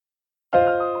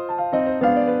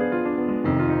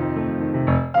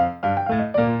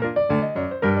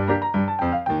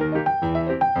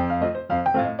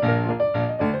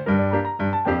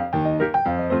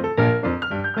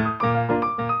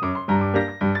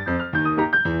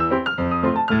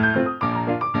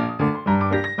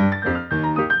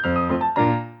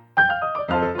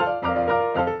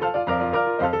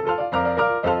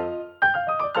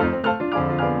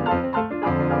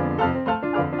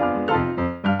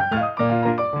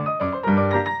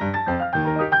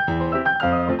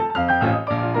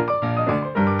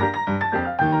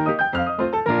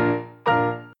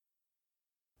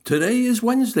Today is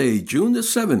Wednesday, June the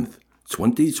 7th,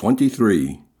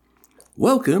 2023.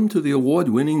 Welcome to the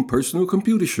award-winning Personal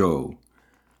Computer Show.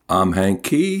 I'm Hank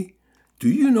Key. Do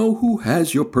you know who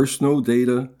has your personal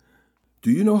data?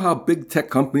 Do you know how big tech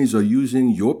companies are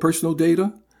using your personal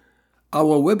data?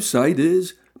 Our website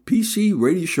is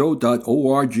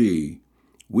pcradioshow.org.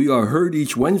 We are heard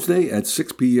each Wednesday at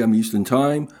 6 p.m. Eastern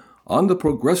Time on the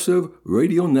Progressive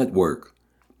Radio Network,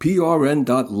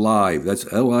 prn.live,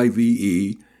 that's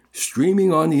L-I-V-E,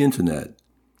 streaming on the Internet.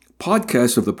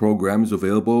 Podcasts of the program is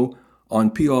available on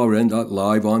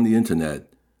prn.live on the Internet.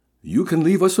 You can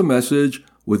leave us a message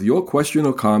with your question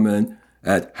or comment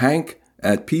at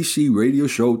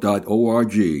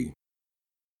hank@pcradioshow.org.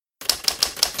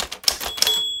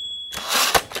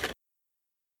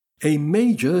 A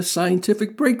major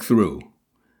scientific breakthrough.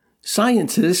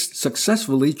 Scientists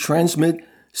successfully transmit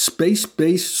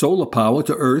space-based solar power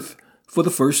to Earth for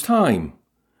the first time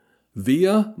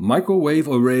via microwave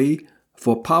array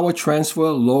for power transfer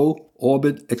low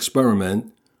orbit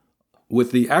experiment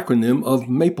with the acronym of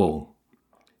MAPLE.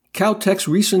 Caltech's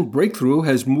recent breakthrough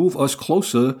has moved us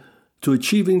closer to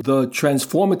achieving the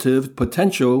transformative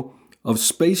potential of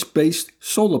space-based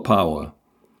solar power.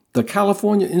 The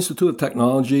California Institute of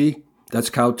Technology, that's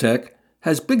Caltech,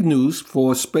 has big news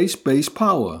for space-based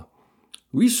power.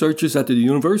 Researchers at the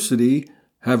university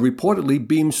have reportedly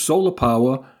beamed solar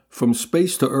power from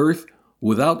space to Earth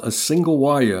without a single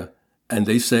wire, and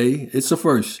they say it's a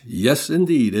first. Yes,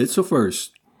 indeed, it's a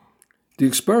first. The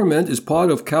experiment is part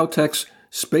of Caltech's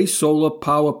Space Solar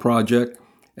Power Project,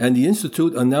 and the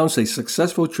Institute announced a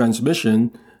successful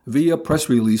transmission via press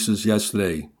releases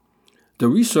yesterday. The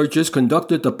researchers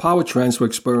conducted the power transfer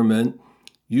experiment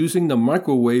using the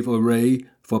microwave array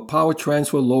for power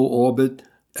transfer low orbit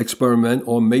experiment,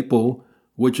 or MAPLE,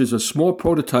 which is a small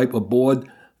prototype aboard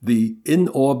the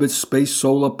In-Orbit Space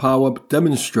Solar Power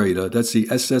Demonstrator, that's the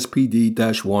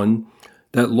SSPD-1,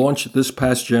 that launched this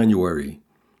past January.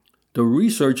 The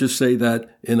researchers say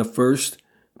that, in a first,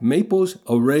 MAPLE's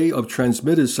array of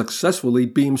transmitters successfully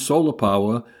beamed solar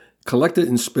power collected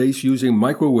in space using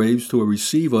microwaves to a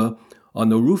receiver on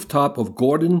the rooftop of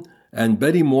Gordon and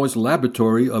Betty Moore's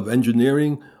Laboratory of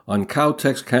Engineering on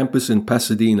Caltech's campus in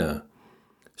Pasadena.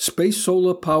 Space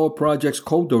Solar Power Project's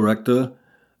co-director,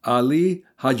 Ali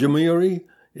Hajimiri,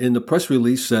 in the press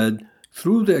release said,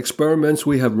 "Through the experiments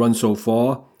we have run so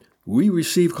far, we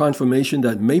received confirmation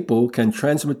that MAPLE can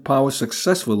transmit power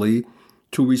successfully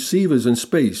to receivers in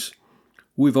space.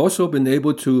 We've also been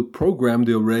able to program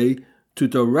the array to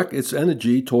direct its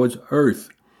energy towards Earth,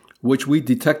 which we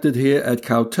detected here at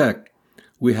Caltech.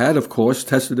 We had, of course,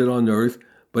 tested it on Earth,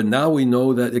 but now we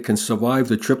know that it can survive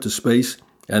the trip to space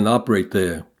and operate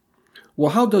there."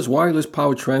 Well, how does wireless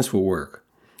power transfer work?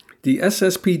 The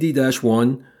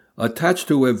SSPD-1, attached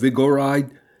to a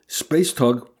Vigoride space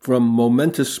tug from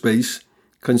Momentus Space,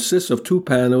 consists of two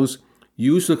panels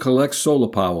used to collect solar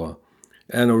power.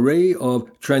 An array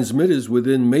of transmitters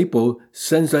within MAPLE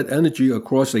sends that energy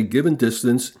across a given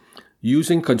distance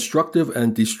using constructive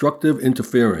and destructive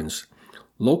interference,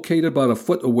 located about a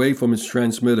foot away from its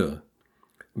transmitter.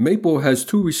 MAPLE has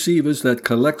two receivers that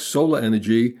collect solar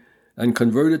energy and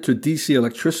convert it to DC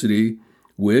electricity,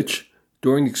 which,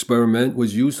 during the experiment,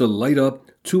 was used to light up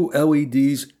two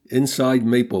LEDs inside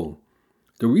MAPLE.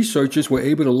 The researchers were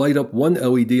able to light up one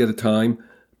LED at a time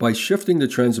by shifting the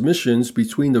transmissions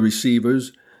between the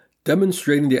receivers,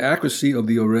 demonstrating the accuracy of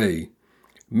the array.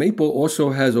 MAPLE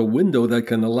also has a window that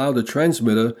can allow the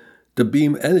transmitter to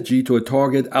beam energy to a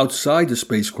target outside the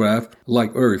spacecraft,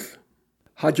 like Earth.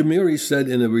 Hajimiri said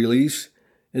in a release,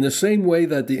 "In the same way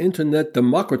that the Internet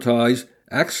democratized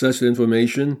access to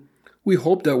information, we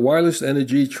hope that wireless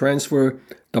energy transfer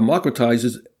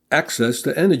democratizes access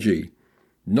to energy.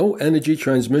 No energy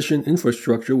transmission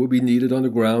infrastructure will be needed on the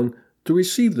ground to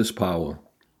receive this power.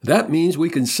 That means we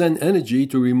can send energy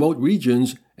to remote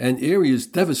regions and areas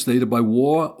devastated by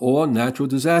war or natural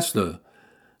disaster.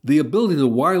 The ability to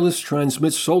wireless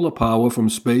transmit solar power from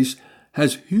space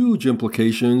has huge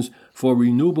implications for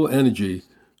renewable energy,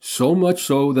 so much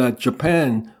so that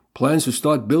Japan plans to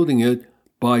start building it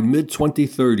by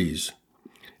mid-2030s.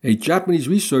 A Japanese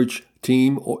research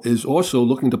team is also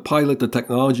looking to pilot the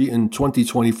technology in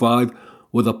 2025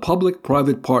 with a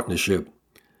public-private partnership.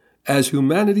 As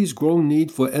humanity's growing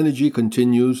need for energy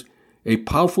continues, a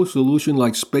powerful solution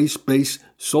like space-based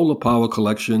solar power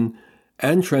collection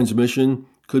and transmission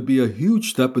could be a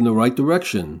huge step in the right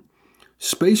direction.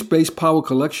 Space-based power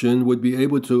collection would be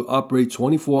able to operate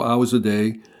 24 hours a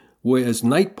day, whereas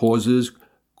night pauses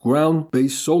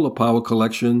ground-based solar power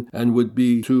collection and would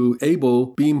be able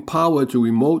beam power to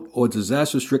remote or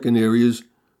disaster-stricken areas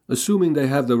assuming they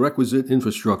have the requisite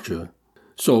infrastructure.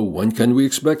 So when can we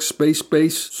expect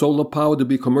space-based solar power to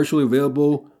be commercially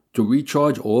available to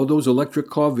recharge all those electric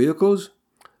car vehicles?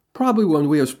 Probably when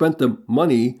we have spent the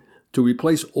money to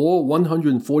replace all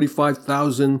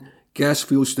 145,000 gas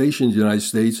fuel stations in the United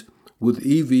States with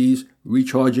EVs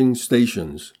recharging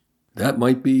stations. That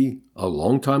might be a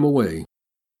long time away.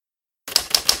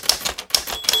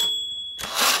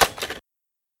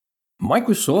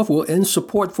 Microsoft will end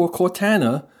support for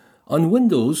Cortana on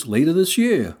Windows later this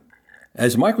year.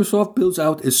 As Microsoft builds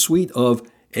out its suite of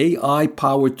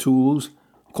AI-powered tools,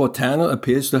 Cortana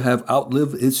appears to have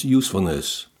outlived its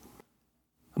usefulness.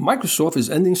 Microsoft is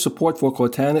ending support for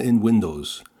Cortana in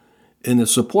Windows. In a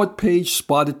support page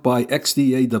spotted by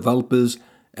XDA developers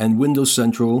and Windows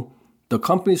Central, the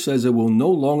company says it will no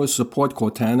longer support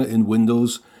Cortana in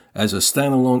Windows as a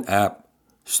standalone app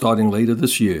starting later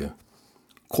this year.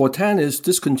 Cortana's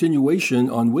discontinuation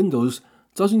on Windows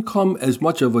doesn't come as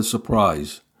much of a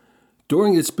surprise.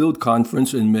 During its Build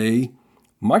conference in May,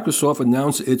 Microsoft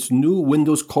announced its new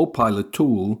Windows Copilot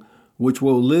tool, which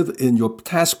will live in your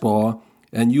taskbar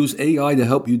and use AI to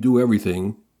help you do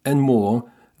everything, and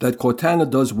more, that Cortana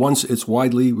does once it's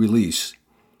widely released.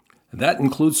 That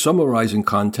includes summarizing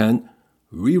content,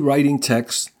 rewriting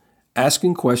text,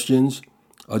 asking questions,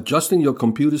 adjusting your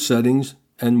computer settings,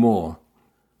 and more.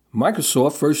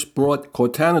 Microsoft first brought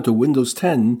Cortana to Windows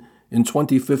 10 in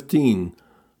 2015,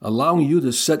 allowing you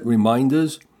to set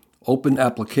reminders, open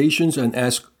applications, and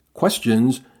ask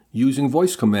questions using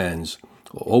voice commands.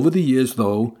 Over the years,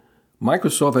 though,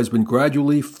 Microsoft has been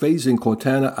gradually phasing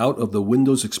Cortana out of the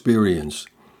Windows experience.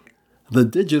 The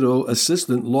digital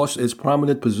assistant lost its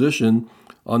prominent position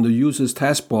on the user's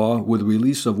taskbar with the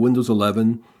release of Windows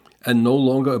 11 and no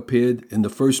longer appeared in the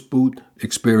first boot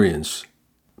experience.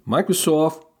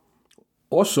 Microsoft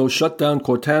also shut down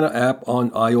Cortana app on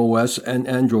iOS and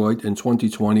Android in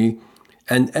 2020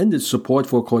 and ended support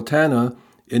for Cortana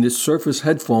in its Surface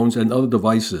headphones and other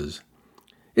devices.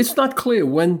 It's not clear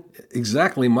when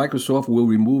exactly Microsoft will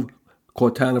remove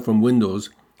Cortana from Windows,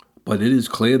 but it is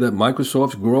clear that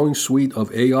Microsoft's growing suite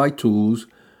of AI tools,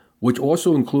 which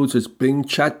also includes its Bing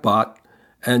chatbot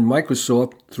and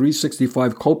Microsoft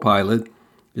 365 Copilot,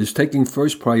 is taking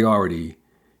first priority.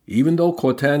 Even though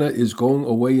Cortana is going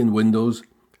away in Windows,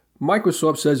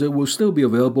 Microsoft says it will still be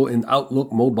available in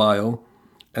Outlook Mobile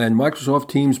and Microsoft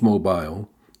Teams Mobile,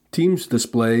 Teams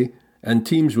Display, and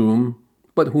Teams Room,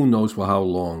 but who knows for how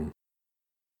long.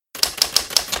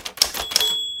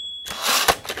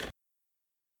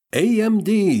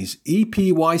 AMD's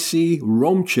EPYC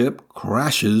Rome chip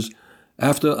crashes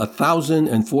after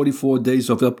 1,044 days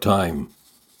of uptime.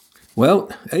 Well,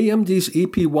 AMD's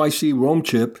EPYC Rome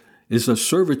chip is a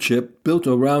server chip built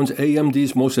around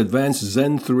AMD's most advanced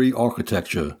Zen 3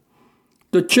 architecture.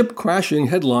 The chip crashing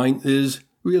headline is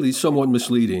really somewhat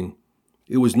misleading.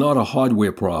 It was not a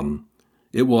hardware problem.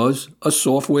 It was a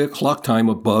software clock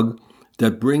timer bug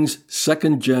that brings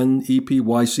second-gen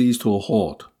EPYCs to a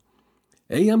halt.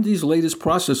 AMD's latest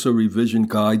processor revision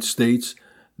guide states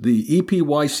the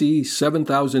EPYC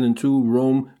 7002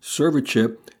 Rome server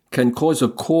chip can cause a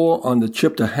core on the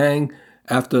chip to hang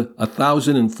after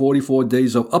 1,044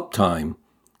 days of uptime.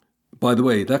 By the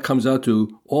way, that comes out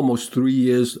to almost 3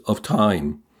 years of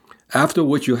time, after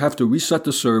which you have to reset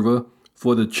the server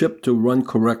for the chip to run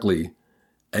correctly.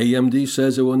 AMD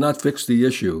says it will not fix the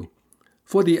issue.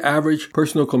 For the average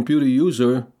personal computer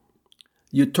user,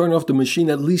 you turn off the machine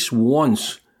at least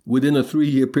once within a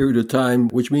 3-year period of time,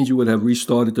 which means you would have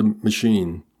restarted the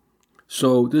machine.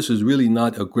 So this is really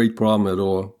not a great problem at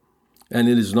all, and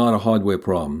it is not a hardware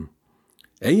problem.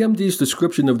 AMD's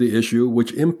description of the issue,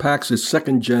 which impacts its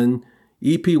second-gen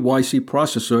EPYC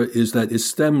processor, is that it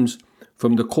stems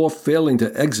from the core failing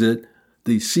to exit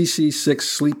the CC6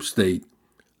 sleep state.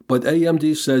 But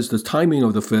AMD says the timing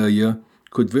of the failure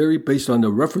could vary based on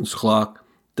the reference clock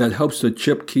that helps the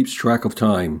chip keeps track of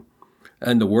time.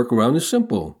 And the workaround is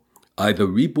simple. Either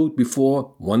reboot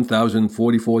before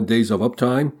 1,044 days of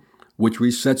uptime, which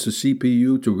resets the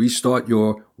CPU to restart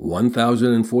your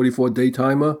 1,044-day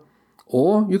timer,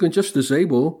 or you can just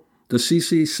disable the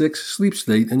CC6 sleep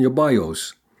state in your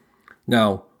BIOS.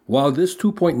 Now, while this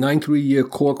 2.93-year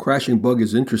core crashing bug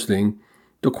is interesting,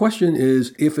 the question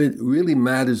is if it really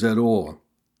matters at all.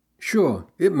 Sure,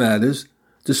 it matters,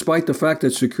 despite the fact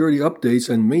that security updates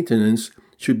and maintenance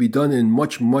should be done in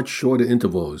much, much shorter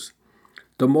intervals.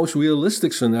 The most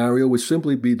realistic scenario would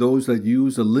simply be those that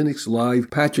use the Linux Live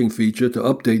patching feature to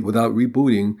update without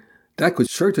rebooting. That could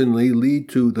certainly lead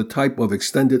to the type of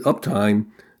extended uptime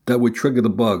that would trigger the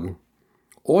bug.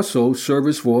 Also,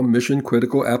 servers for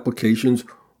mission-critical applications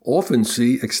often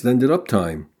see extended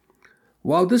uptime.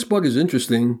 While this bug is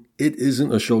interesting, it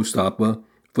isn't a showstopper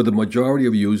for the majority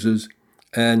of users,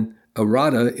 and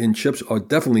errata in chips are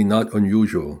definitely not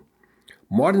unusual.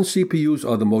 Modern CPUs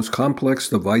are the most complex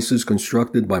devices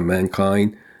constructed by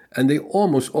mankind, and they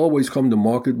almost always come to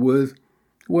market with,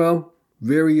 well,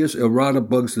 various errata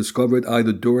bugs discovered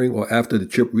either during or after the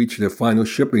chip reached their final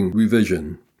shipping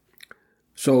revision.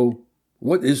 So,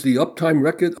 what is the uptime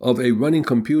record of a running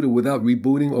computer without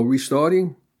rebooting or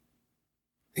restarting?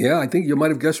 Yeah, I think you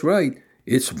might have guessed right.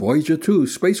 It's Voyager 2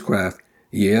 spacecraft.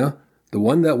 Yeah, the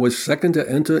one that was second to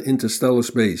enter interstellar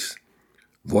space.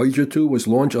 Voyager 2 was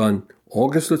launched on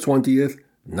August the 20th,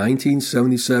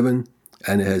 1977,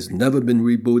 and it has never been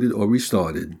rebooted or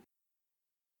restarted.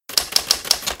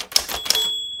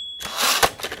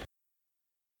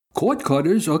 Cord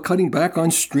cutters are cutting back on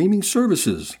streaming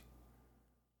services.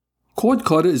 Cord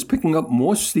cutter is picking up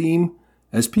more steam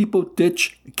as people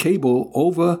ditch cable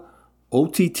over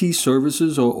OTT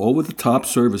services or over-the-top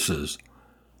services.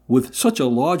 With such a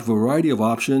large variety of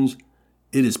options,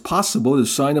 it is possible to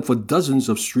sign up for dozens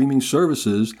of streaming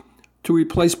services to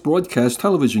replace broadcast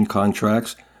television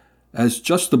contracts, as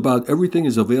just about everything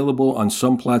is available on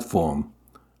some platform.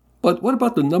 But what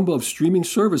about the number of streaming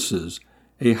services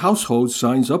a household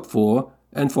signs up for,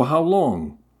 and for how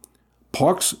long?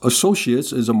 Parks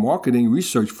Associates is a marketing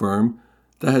research firm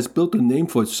that has built a name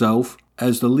for itself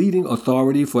as the leading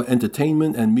authority for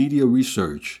entertainment and media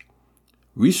research.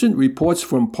 Recent reports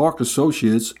from Park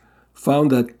Associates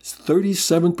found that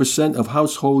 37% of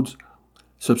households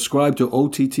subscribe to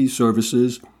OTT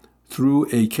services through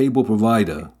a cable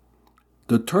provider.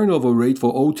 The turnover rate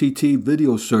for OTT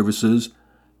video services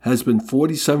has been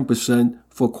 47%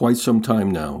 for quite some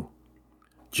time now.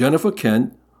 Jennifer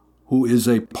Kent, who is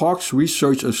a Parks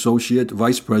Research Associate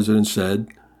Vice President, said,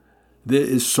 "There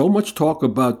is so much talk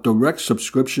about direct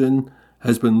subscription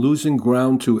has been losing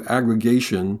ground to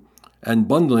aggregation, and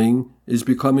bundling is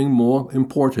becoming more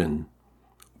important."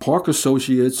 Park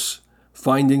Associates'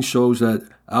 finding shows that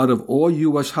out of all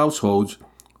U.S. households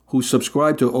who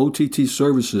subscribe to OTT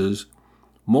services,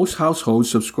 most households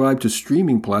subscribe to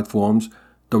streaming platforms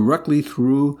directly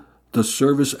through the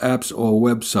service apps or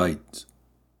websites.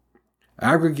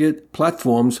 Aggregate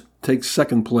platforms take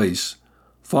second place,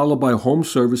 followed by home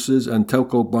services and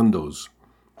telco bundles.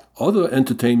 Other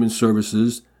entertainment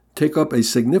services take up a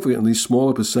significantly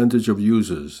smaller percentage of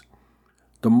users.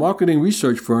 The marketing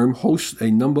research firm hosts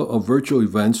a number of virtual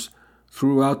events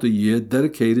throughout the year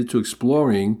dedicated to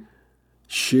exploring,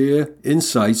 share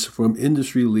insights from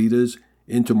industry leaders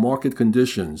into market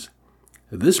conditions.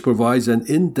 This provides an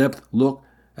in-depth look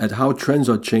at how trends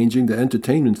are changing the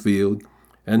entertainment field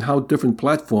and how different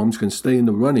platforms can stay in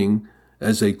the running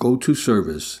as a go-to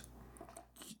service.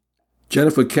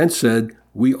 Jennifer Kent said,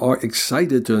 "We are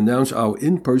excited to announce our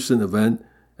in-person event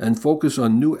and focus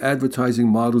on new advertising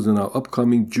models in our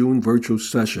upcoming June virtual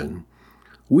session.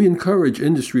 We encourage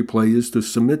industry players to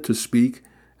submit to speak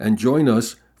and join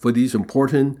us for these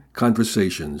important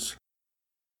conversations."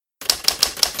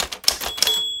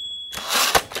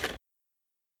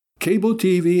 Cable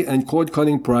TV and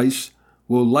cord-cutting price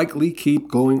will likely keep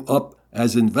going up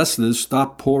as investors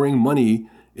stop pouring money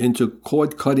into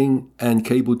cord-cutting and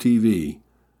cable TV.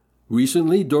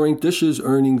 Recently, during Dish's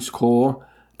earnings call,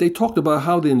 they talked about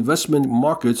how the investment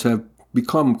markets have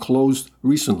become closed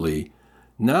recently.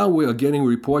 Now we are getting a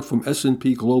report from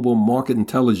S&P Global Market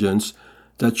Intelligence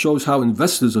that shows how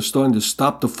investors are starting to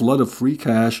stop the flood of free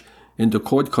cash into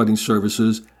cord-cutting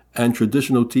services and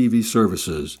traditional TV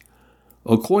services.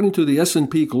 According to the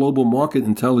S&P Global Market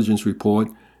Intelligence report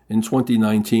in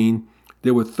 2019,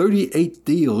 there were 38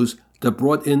 deals that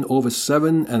brought in over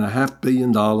 $7.5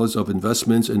 billion of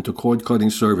investments into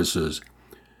cord-cutting services.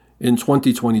 In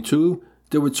 2022,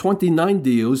 there were 29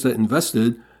 deals that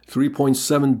invested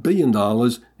 $3.7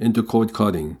 billion into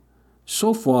cord-cutting.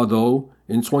 So far, though,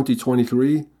 in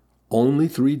 2023, only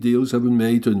 3 deals have been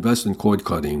made to invest in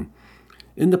cord-cutting.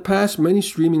 In the past, many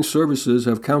streaming services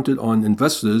have counted on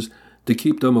investors to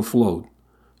keep them afloat.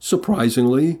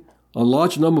 Surprisingly, a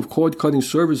large number of cord-cutting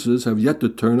services have yet to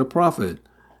turn a profit,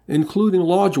 including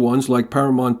large ones like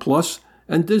Paramount Plus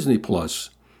and Disney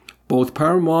Plus. Both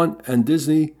Paramount and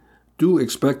Disney do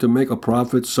expect to make a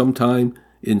profit sometime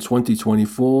in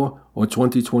 2024 or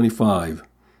 2025.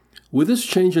 With this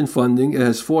change in funding, it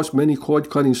has forced many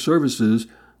cord-cutting services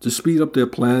to speed up their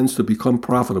plans to become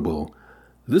profitable.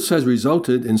 This has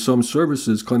resulted in some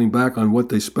services cutting back on what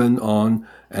they spend on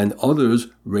and others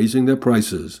raising their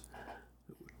prices.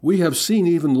 We have seen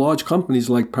even large companies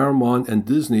like Paramount and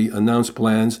Disney announce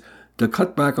plans to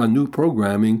cut back on new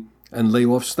programming and lay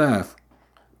off staff.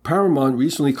 Paramount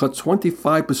recently cut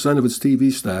 25% of its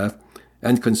TV staff,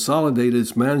 and consolidated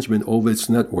its management over its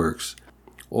networks.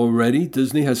 Already,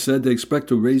 Disney has said they expect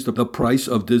to raise the price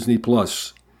of Disney+.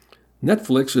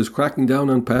 Netflix is cracking down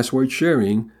on password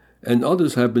sharing, and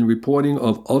others have been reporting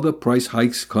of other price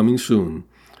hikes coming soon.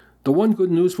 The one good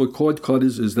news for cord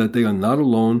cutters is that they are not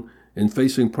alone in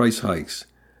facing price hikes.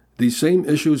 These same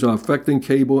issues are affecting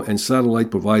cable and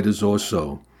satellite providers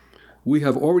also. We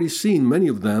have already seen many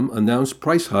of them announce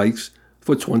price hikes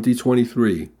for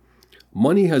 2023.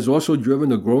 Money has also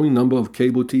driven a growing number of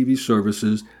cable TV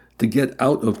services to get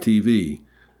out of TV.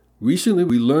 Recently,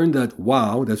 we learned that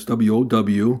WOW, that's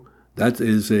W-O-W, that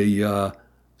is a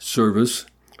service,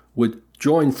 would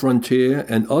join Frontier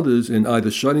and others in either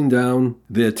shutting down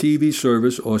their TV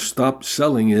service or stop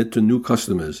selling it to new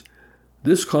customers.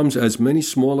 This comes as many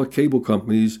smaller cable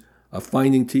companies are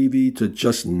finding TV to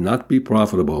just not be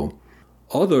profitable.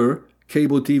 Other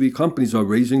cable TV companies are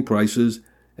raising prices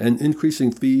and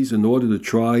increasing fees in order to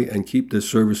try and keep their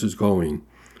services going.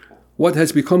 What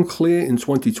has become clear in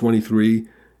 2023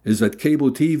 is that cable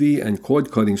TV and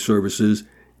cord-cutting services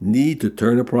need to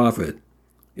turn a profit.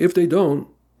 If they don't,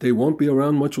 they won't be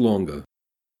around much longer.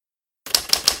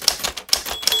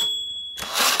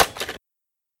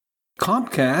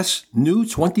 Comcast's new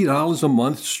 $20 a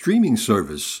month streaming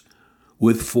service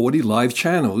with 40 live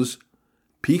channels,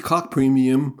 Peacock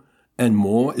Premium, and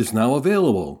more is now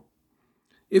available.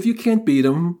 If you can't beat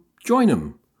them, join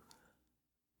them.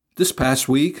 This past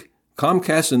week,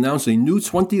 Comcast announced a new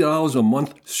 $20 a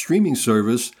month streaming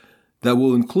service that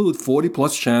will include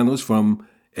 40-plus channels from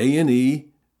A&E,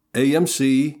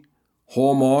 AMC,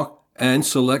 Hallmark, and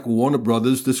select Warner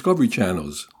Brothers Discovery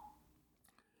channels.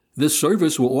 This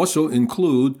service will also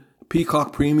include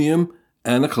Peacock Premium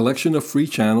and a collection of free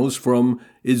channels from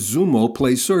its Xumo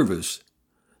Play service.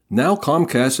 Now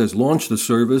Comcast has launched the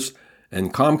service,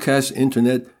 and Comcast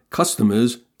Internet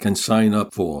customers can sign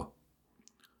up for.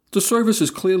 The service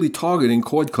is clearly targeting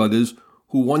cord cutters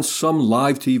who want some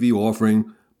live TV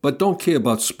offering but don't care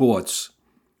about sports.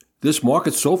 This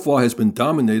market so far has been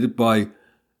dominated by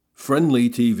Friendly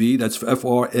TV, that's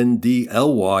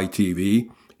F-R-N-D-L-Y TV,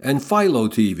 and Philo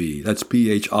TV, that's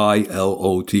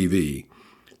P-H-I-L-O TV.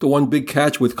 The one big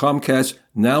catch with Comcast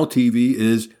Now TV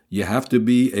is you have to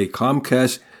be a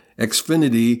Comcast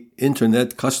Xfinity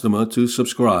Internet customer to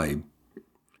subscribe,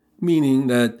 meaning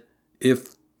that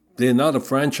if they're not a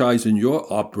franchise in your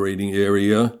operating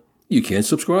area, you can't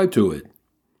subscribe to it.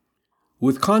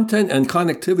 With content and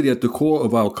connectivity at the core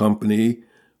of our company,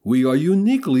 we are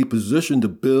uniquely positioned to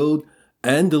build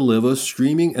and deliver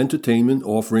streaming entertainment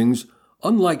offerings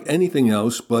unlike anything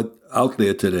else but out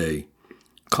there today.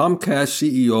 Comcast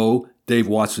CEO Dave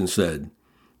Watson said,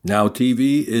 Now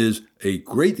TV is a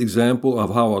great example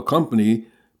of how our company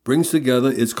brings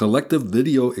together its collective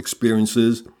video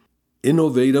experiences,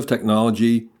 innovative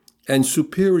technology, and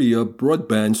superior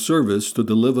broadband service to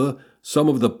deliver some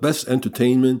of the best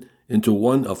entertainment into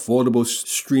one affordable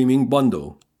streaming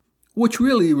bundle. Which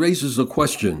really raises the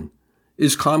question,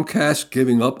 is Comcast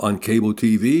giving up on cable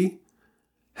TV?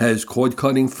 Has cord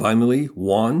cutting finally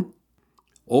won?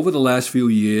 Over the last few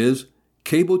years,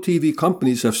 cable TV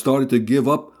companies have started to give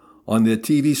up on their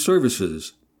TV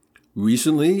services.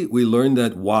 Recently, we learned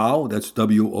that WOW, that's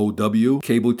W-O-W,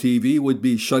 cable TV would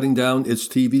be shutting down its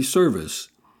TV service.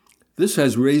 This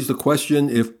has raised the question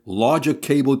if larger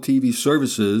cable TV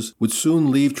services would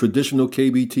soon leave traditional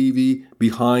cable TV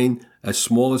behind as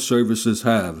smaller services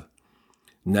have.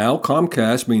 Now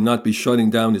Comcast may not be shutting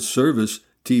down its service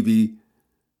TV,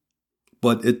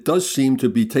 but it does seem to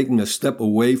be taking a step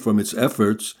away from its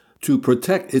efforts to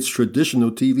protect its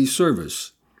traditional TV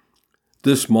service.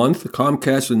 This month,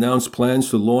 Comcast announced plans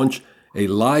to launch a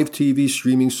live TV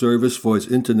streaming service for its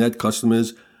internet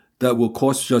customers that will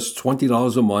cost just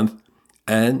 $20 a month,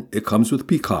 and it comes with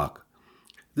Peacock.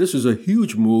 This is a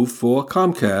huge move for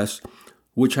Comcast,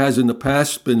 which has in the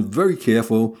past been very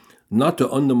careful not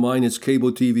to undermine its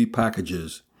cable TV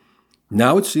packages.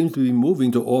 Now it seems to be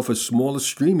moving to offer smaller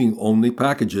streaming-only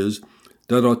packages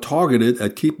that are targeted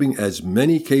at keeping as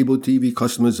many cable TV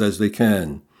customers as they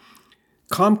can.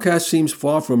 Comcast seems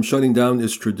far from shutting down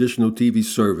its traditional TV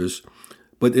service,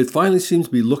 but it finally seems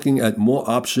to be looking at more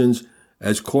options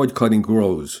as cord cutting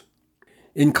grows.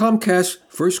 In Comcast's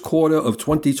first quarter of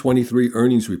 2023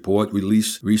 earnings report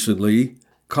released recently,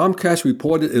 Comcast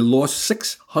reported it lost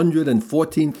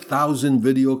 614,000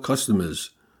 video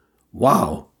customers.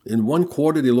 Wow! In one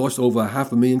quarter, they lost over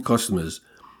 500,000 customers.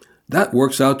 That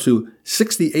works out to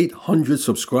 6,800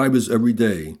 subscribers every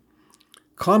day.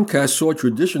 Comcast saw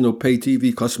traditional pay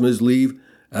TV customers leave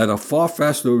at a far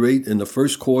faster rate in the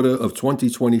first quarter of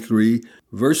 2023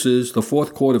 versus the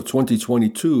fourth quarter of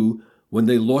 2022, when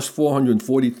they lost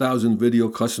 440,000 video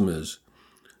customers.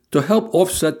 To help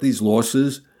offset these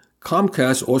losses,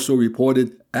 Comcast also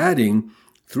reported adding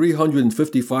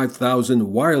 355,000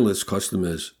 wireless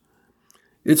customers.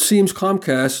 It seems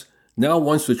Comcast now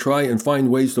wants to try and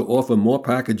find ways to offer more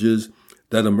packages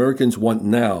that Americans want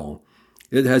now.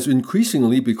 It has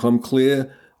increasingly become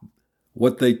clear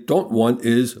what they don't want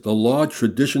is the large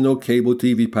traditional cable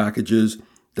TV packages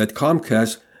that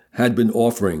Comcast had been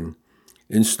offering.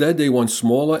 Instead, they want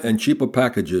smaller and cheaper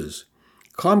packages.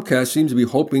 Comcast seems to be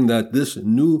hoping that this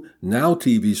new Now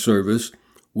TV service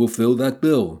will fill that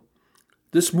bill.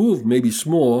 This move may be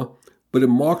small, but it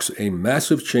marks a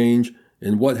massive change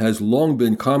in what has long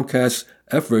been Comcast's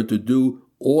effort to do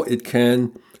all it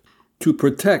can to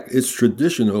protect its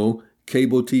traditional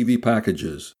cable TV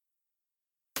packages.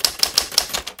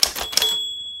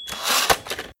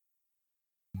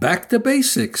 Back to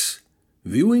basics.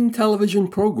 Viewing television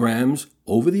programs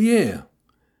over the air.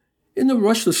 In the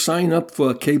rush to sign up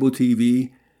for cable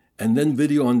TV and then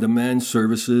video-on-demand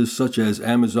services such as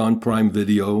Amazon Prime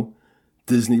Video,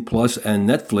 Disney Plus, and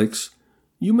Netflix,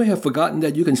 you may have forgotten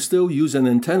that you can still use an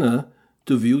antenna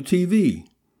to view TV.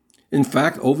 In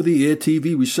fact, over-the-air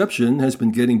TV reception has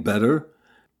been getting better.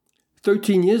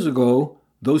 13 years ago,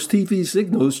 those TV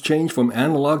signals changed from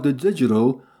analog to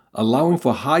digital, allowing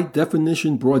for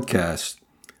high-definition broadcast.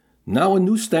 Now a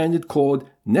new standard called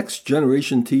Next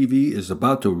Generation TV is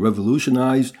about to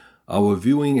revolutionize our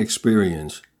viewing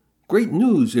experience. Great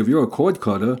news if you're a cord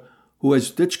cutter who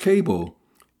has ditched cable.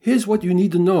 Here's what you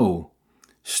need to know.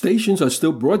 Stations are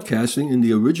still broadcasting in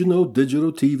the original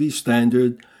digital TV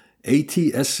standard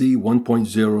ATSC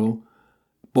 1.0.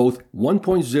 Both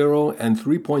 1.0 and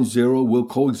 3.0 will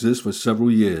coexist for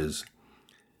several years.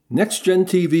 Next Gen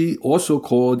TV, also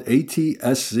called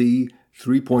ATSC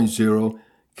 3.0,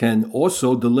 can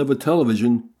also deliver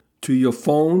television to your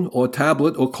phone or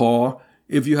tablet or car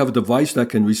if you have a device that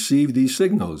can receive these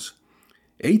signals.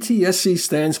 ATSC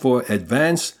stands for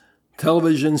Advanced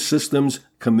Television Systems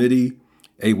Committee,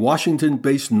 a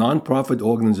Washington-based nonprofit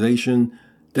organization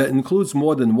that includes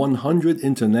more than 100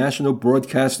 international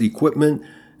broadcast equipment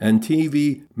and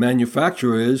TV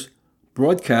manufacturers,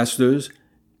 broadcasters,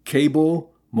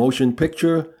 cable, motion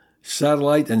picture,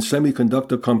 satellite, and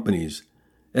semiconductor companies.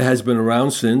 It has been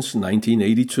around since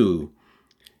 1982.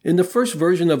 In the first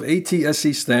version of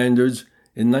ATSC standards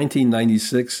in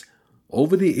 1996,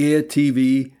 over-the-air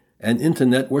TV and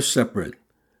Internet were separate.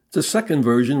 The second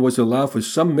version was to allow for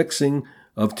some mixing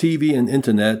of TV and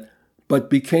Internet, but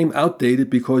became outdated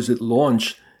because it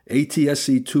launched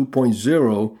ATSC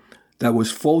 2.0 that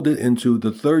was folded into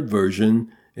the third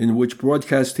version, in which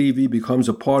broadcast TV becomes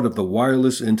a part of the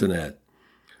wireless Internet.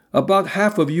 About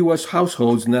half of U.S.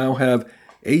 households now have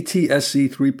ATSC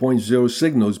 3.0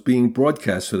 signals being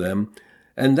broadcast to them,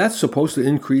 and that's supposed to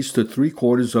increase to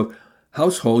 3/4 of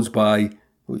households by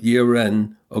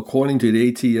year-end, according to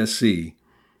the ATSC.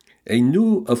 A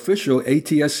new official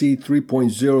ATSC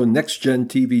 3.0 Next-Gen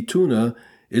TV tuner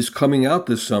is coming out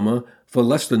this summer for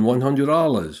less than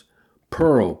 $100.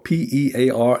 Pearl,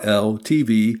 P-E-A-R-L,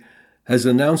 TV, has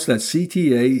announced that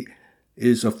CTA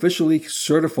is officially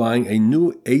certifying a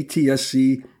new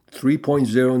ATSC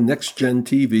 3.0 Next-Gen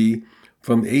TV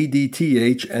from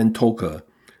ADTH and Toka.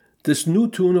 This new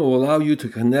tuner will allow you to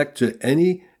connect to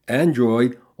any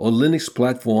Android or Linux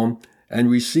platform and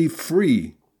receive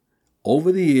free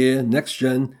over-the-air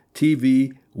Next-Gen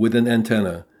TV with an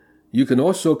antenna. You can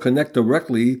also connect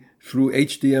directly through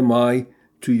HDMI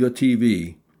to your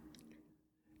TV.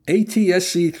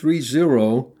 ATSC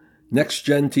 3.0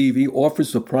 Next-Gen TV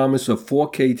offers the promise of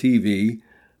 4K TV,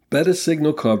 better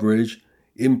signal coverage,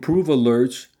 improved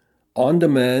alerts,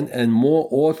 on-demand, and more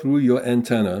all through your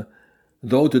antenna,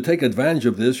 though to take advantage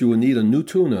of this you will need a new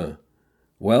tuner.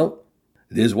 Well,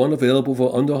 there's one available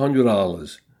for under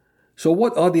 $100. So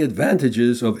what are the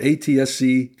advantages of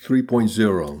ATSC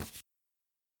 3.0?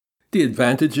 The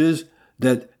advantages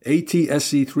that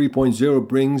ATSC 3.0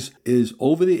 brings is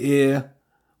over-the-air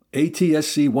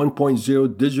ATSC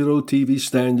 1.0 digital TV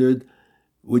standard,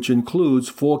 which includes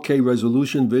 4K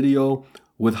resolution video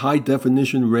with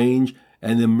high-definition range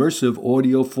and immersive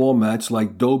audio formats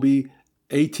like Dolby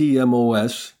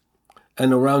ATmOS,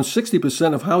 and around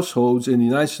 60% of households in the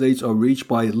United States are reached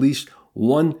by at least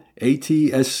one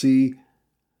ATSC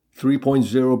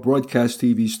 3.0 broadcast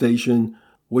TV station,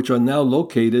 which are now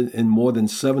located in more than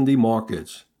 70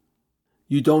 markets.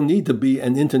 You don't need to be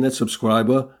an internet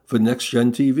subscriber for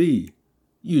Next-Gen TV.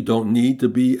 You don't need to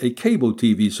be a cable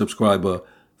TV subscriber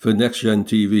for Next-Gen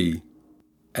TV.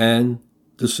 And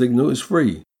the signal is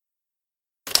free.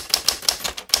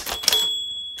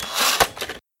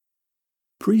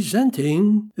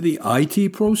 presenting the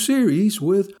IT Pro Series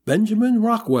with Benjamin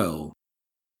Rockwell.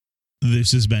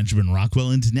 This is Benjamin Rockwell,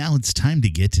 and now it's time to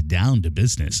get down to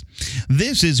business.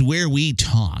 This is where we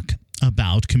talk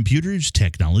about computers,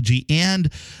 technology,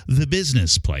 and the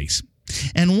business place.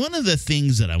 And one of the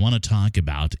things that I want to talk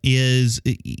about is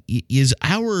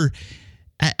our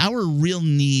real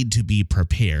need to be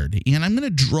prepared. And I'm going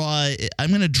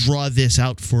to draw this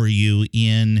out for you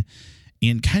in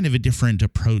kind of a different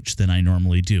approach than I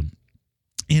normally do.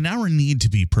 And our need to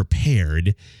be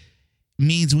prepared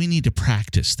means we need to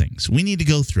practice things. We need to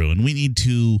go through and we need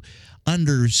to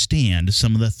understand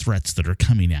some of the threats that are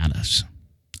coming at us.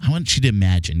 I want you to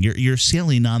imagine you're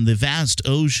sailing on the vast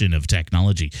ocean of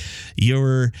technology.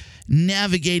 You're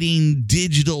navigating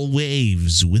digital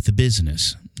waves with a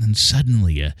business, and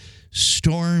suddenly a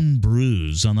storm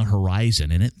brews on the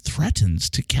horizon and it threatens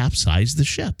to capsize the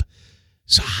ship.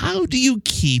 So how do you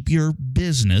keep your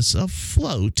business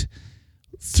afloat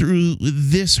through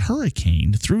this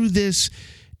hurricane, through this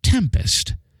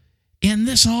tempest? And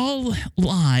this all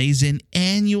lies in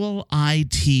annual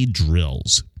IT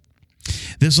drills.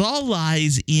 This all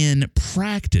lies in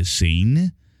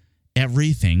practicing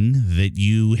everything that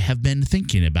you have been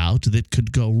thinking about that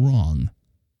could go wrong.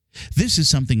 This is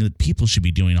something that people should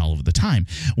be doing all of the time.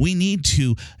 We need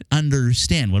to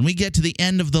understand when we get to the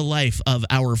end of the life of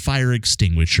our fire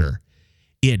extinguisher,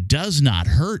 it does not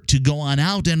hurt to go on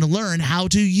out and learn how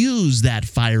to use that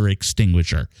fire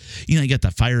extinguisher. You get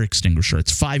that fire extinguisher.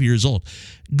 It's 5 years old.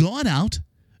 Go on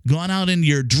out in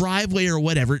your driveway or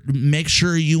whatever. Make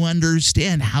sure you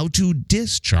understand how to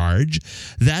discharge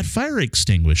that fire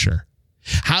extinguisher.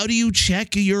 How do you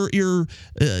check your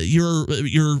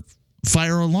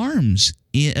fire alarms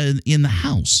in the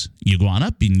house? You go on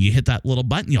up and you hit that little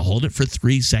button, you hold it for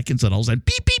 3 seconds, and all of a sudden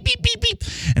beep, beep, beep, beep, beep,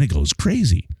 and it goes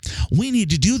crazy. We need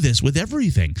to do this with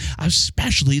everything,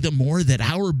 especially the more that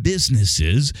our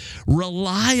businesses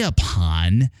rely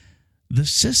upon the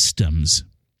systems.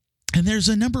 And there's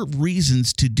a number of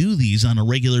reasons to do these on a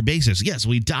regular basis. Yes,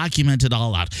 we document it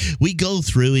all out. We go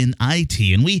through in IT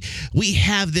and we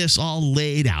have this all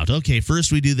laid out. Okay,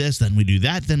 first we do this, then we do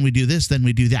that, then we do this, then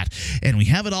we do that. And we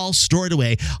have it all stored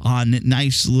away on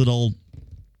nice little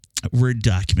Word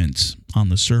documents on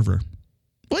the server.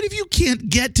 What if you can't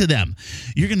get to them?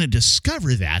 You're going to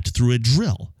discover that through a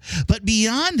drill. But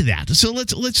beyond that, so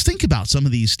let's think about some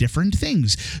of these different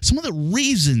things, some of the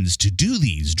reasons to do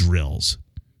these drills.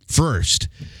 First,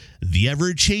 the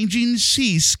ever-changing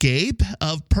seascape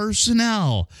of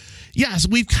personnel. Yes,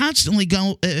 we've constantly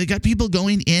got people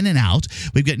going in and out.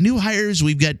 We've got new hires.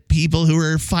 We've got people who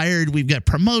are fired. We've got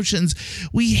promotions.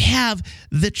 We have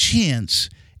the chance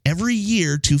every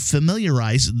year to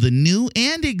familiarize the new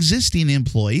and existing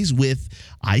employees with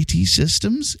IT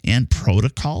systems and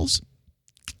protocols,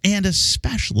 and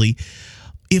especially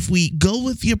if we go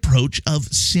with the approach of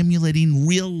simulating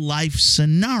real-life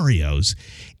scenarios,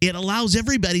 it allows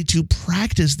everybody to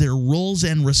practice their roles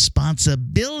and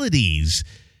responsibilities,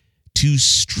 to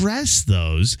stress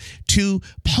those, to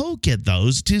poke at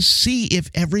those, to see if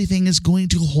everything is going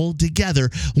to hold together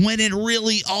when it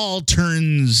really all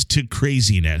turns to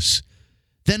craziness.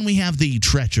 Then we have the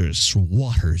treacherous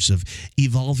waters of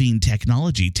evolving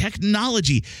technology.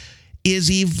 Technology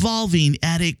is evolving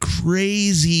at a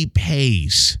crazy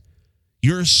pace.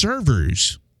 Your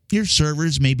servers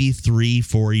may be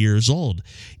 3-4 years old.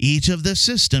 Each of the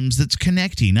systems that's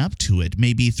connecting up to it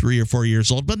may be 3 or 4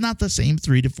 years old, but not the same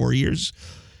 3 to 4 years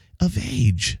of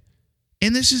age.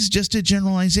 And this is just a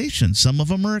generalization. Some of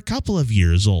them are a couple of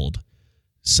years old.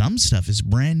 Some stuff is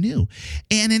brand new.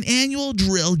 And an annual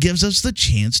drill gives us the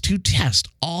chance to test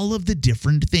all of the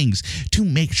different things to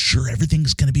make sure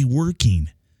everything's going to be working.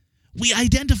 We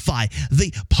identify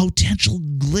the potential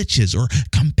glitches or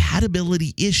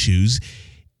compatibility issues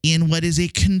in what is a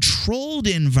controlled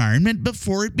environment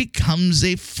before it becomes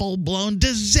a full-blown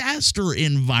disaster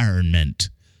environment.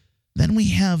 Then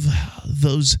we have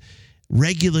those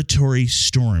regulatory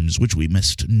storms which we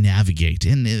must navigate,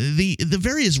 and the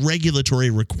various regulatory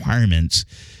requirements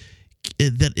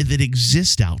that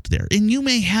exist out there. And you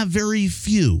may have very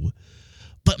few,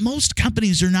 but most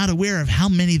companies are not aware of how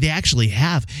many they actually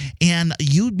have. And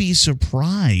you'd be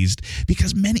surprised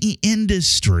because many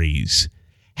industries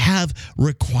have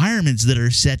requirements that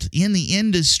are set in the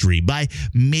industry by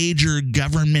major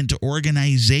government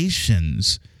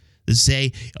organizations that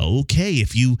say, okay,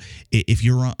 if you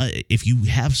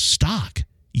have stock,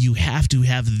 you have to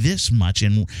have this much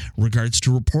in regards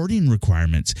to reporting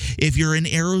requirements. If you're in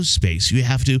aerospace, you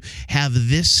have to have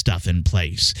this stuff in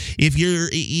place. If you're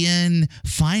in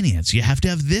finance, you have to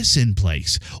have this in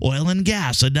place. Oil and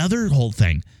gas, another whole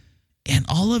thing. And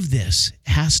all of this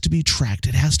has to be tracked.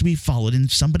 It has to be followed, and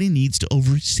somebody needs to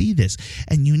oversee this.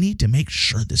 And you need to make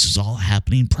sure this is all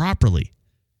happening properly.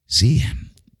 See,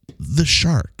 the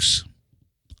sharks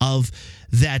of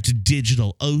that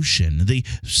digital ocean, the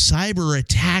cyber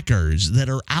attackers that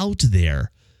are out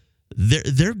there,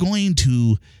 they're going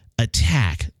to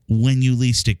attack when you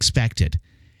least expect it.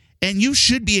 And you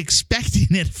should be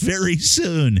expecting it very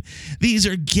soon. These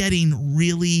are getting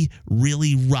really,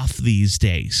 really rough these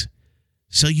days.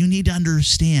 So you need to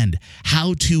understand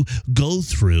how to go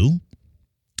through,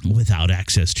 without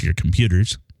access to your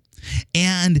computers,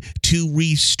 and to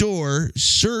restore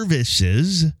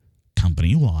services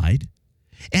company-wide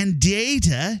and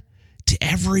data to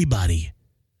everybody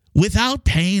without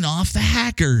paying off the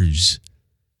hackers.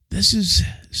 This is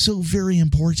so very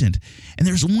important. And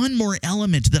there's one more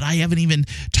element that I haven't even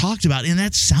talked about, and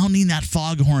that's sounding that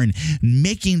foghorn,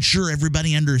 making sure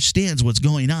everybody understands what's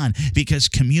going on, because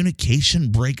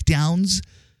communication breakdowns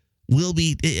will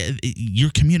be,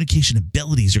 your communication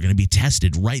abilities are going to be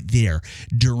tested right there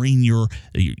during your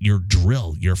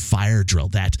drill, your fire drill,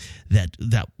 that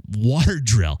water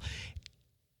drill.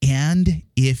 And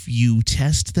if you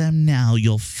test them now,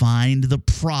 you'll find the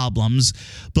problems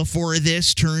before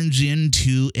this turns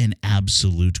into an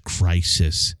absolute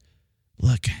crisis.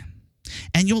 Look,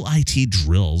 annual IT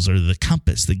drills are the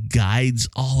compass that guides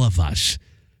all of us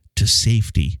to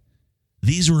safety.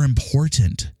 These are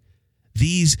important.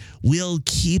 These will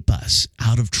keep us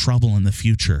out of trouble in the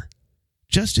future.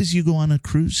 Just as you go on a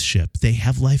cruise ship, they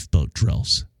have lifeboat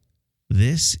drills.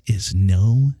 This is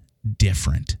no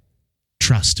different.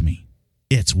 Trust me,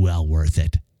 it's well worth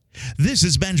it. This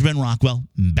is Benjamin Rockwell.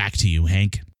 Back to you,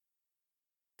 Hank.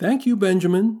 Thank you,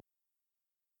 Benjamin.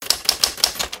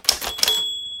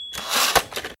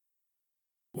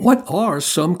 What are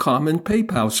some common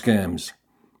PayPal scams?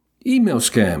 Email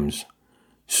scams.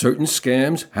 Certain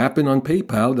scams happen on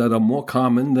PayPal that are more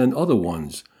common than other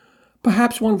ones.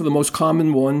 Perhaps one of the most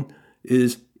common one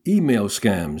is email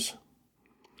scams.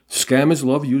 Scammers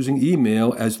love using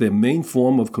email as their main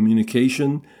form of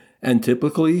communication, and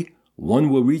typically, one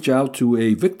will reach out to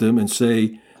a victim and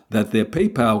say that their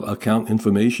PayPal account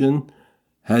information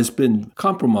has been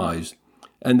compromised,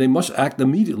 and they must act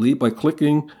immediately by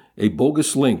clicking a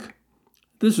bogus link.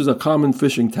 This is a common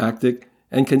phishing tactic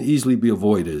and can easily be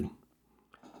avoided.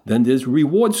 Then there's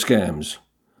reward scams.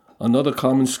 Another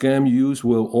common scam used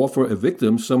will offer a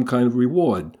victim some kind of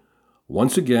reward.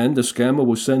 Once again, the scammer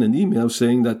will send an email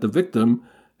saying that the victim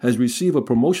has received a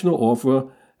promotional offer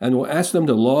and will ask them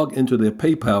to log into their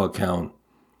PayPal account.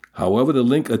 However, the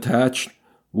link attached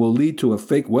will lead to a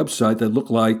fake website that looks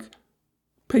like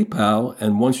PayPal,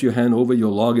 and once you hand over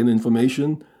your login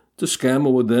information, the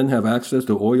scammer will then have access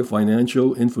to all your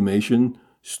financial information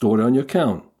stored on your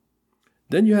account.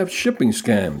 Then you have shipping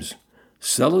scams.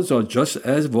 Sellers are just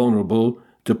as vulnerable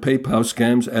to PayPal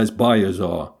scams as buyers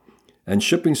are. And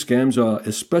shipping scams are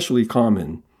especially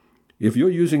common. If you're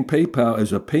using PayPal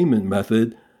as a payment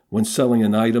method when selling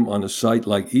an item on a site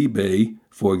like eBay,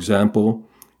 for example,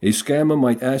 a scammer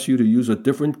might ask you to use a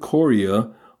different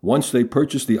courier once they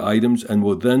purchase the items and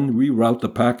will then reroute the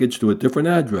package to a different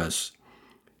address.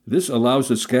 This allows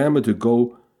the scammer to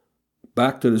go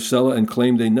back to the seller and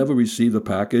claim they never received the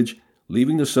package,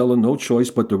 leaving the seller no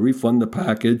choice but to refund the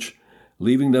package,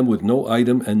 leaving them with no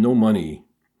item and no money.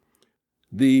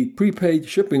 The prepaid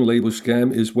shipping label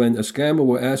scam is when a scammer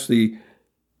will ask the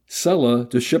seller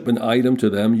to ship an item to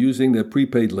them using their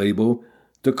prepaid label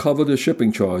to cover the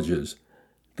shipping charges.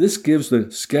 This gives the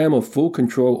scammer full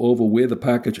control over where the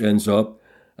package ends up,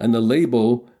 and the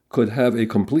label could have a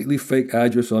completely fake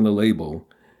address on the label.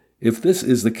 If this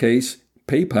is the case,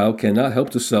 PayPal cannot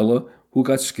help the seller who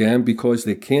got scammed because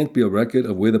there can't be a record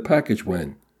of where the package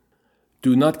went.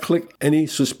 Do not click any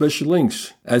suspicious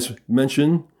links. As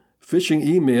mentioned, phishing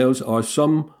emails are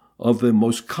some of the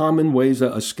most common ways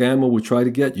that a scammer will try to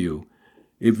get you.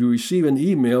 If you receive an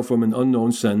email from an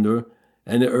unknown sender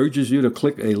and it urges you to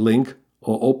click a link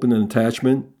or open an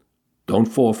attachment, don't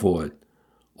fall for it.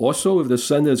 Also, if the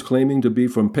sender is claiming to be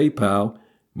from PayPal,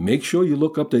 make sure you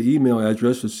look up the email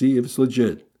address to see if it's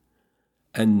legit.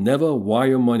 And never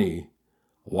wire money.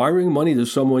 Wiring money to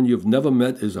someone you've never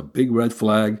met is a big red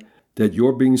flag that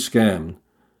you're being scammed.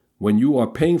 When you are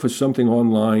paying for something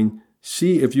online,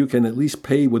 see if you can at least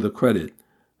pay with a credit.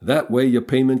 That way your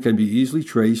payment can be easily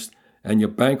traced and your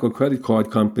bank or credit card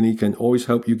company can always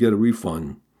help you get a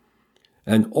refund.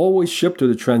 And always ship to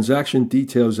the transaction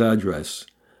details address.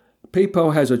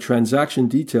 PayPal has a transaction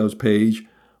details page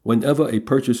whenever a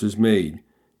purchase is made.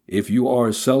 If you are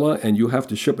a seller and you have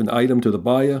to ship an item to the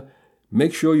buyer,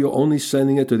 make sure you're only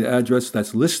sending it to the address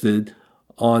that's listed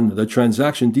on the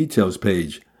transaction details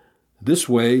page. This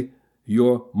way,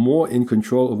 you're more in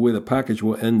control of where the package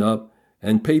will end up,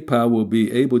 and PayPal will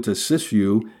be able to assist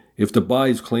you if the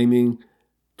buyer is claiming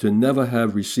to never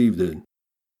have received it.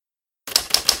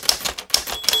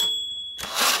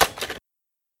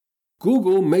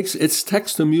 Google makes its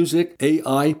text-to-music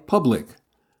AI public.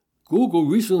 Google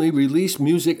recently released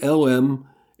Music LM,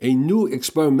 a new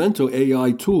experimental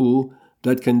AI tool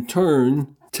that can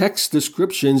turn text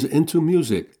descriptions into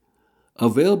music.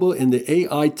 Available in the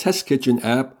AI Test Kitchen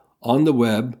app on the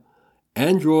web,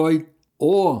 Android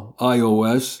or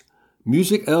iOS,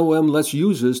 Music LM lets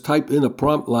users type in a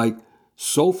prompt like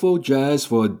soulful jazz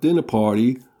for a dinner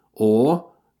party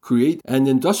or create an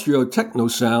industrial techno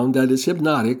sound that is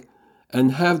hypnotic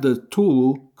and have the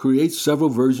tool create several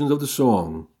versions of the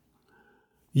song.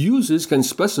 Users can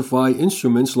specify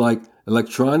instruments like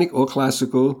electronic or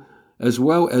classical, as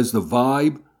well as the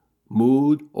vibe,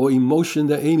 mood, or emotion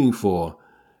they're aiming for,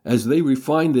 as they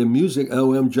refine their Music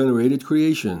LM generated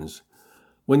creations.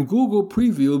 When Google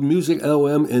previewed Music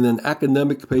LM in an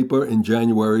academic paper in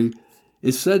January,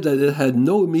 it said that it had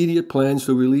no immediate plans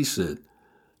to release it.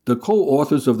 The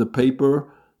co-authors of the paper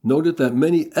noted that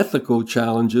many ethical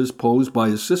challenges posed by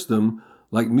a system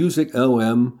like Music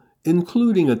LM,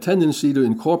 including a tendency to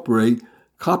incorporate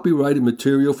copyrighted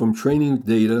material from training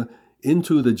data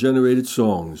into the generated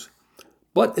songs.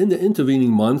 But in the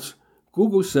intervening months,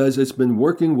 Google says it's been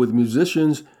working with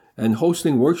musicians and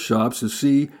hosting workshops to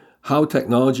see how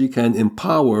technology can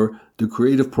empower the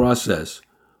creative process.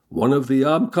 One of the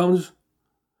outcomes?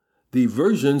 The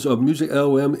versions of Music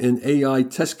LM in AI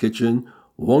Test Kitchen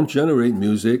won't generate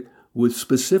music with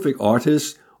specific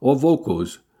artists or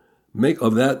vocals. Make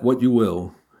of that what you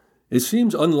will. It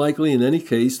seems unlikely in any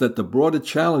case that the broader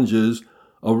challenges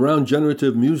around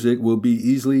generative music will be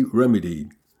easily remedied.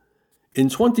 In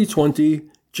 2020,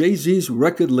 Jay-Z's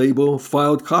record label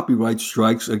filed copyright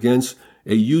strikes against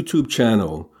a YouTube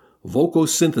channel, Vocal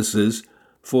Synthesis,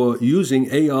 for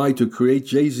using AI to create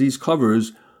Jay-Z's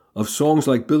covers of songs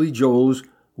like Billy Joel's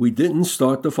We Didn't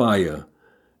Start the Fire.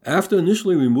 After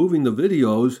initially removing the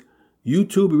videos,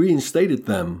 YouTube reinstated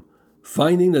them,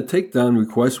 finding the takedown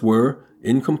requests were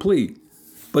incomplete.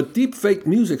 But deepfake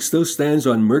music still stands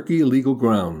on murky legal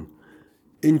ground.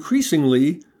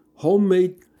 Increasingly,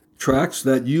 homemade tracks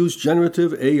that use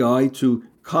generative AI to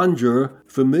conjure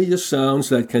familiar sounds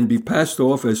that can be passed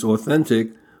off as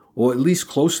authentic or at least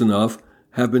close enough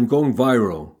have been going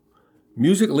viral.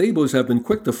 Music labels have been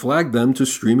quick to flag them to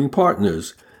streaming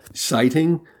partners,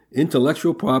 citing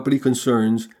intellectual property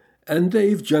concerns, and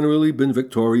they've generally been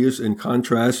victorious in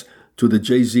contrast to the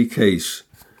Jay-Z case.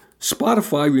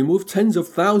 Spotify removed tens of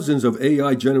thousands of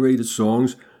AI-generated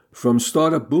songs from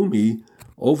startup Boomy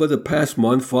over the past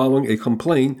month following a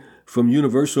complaint from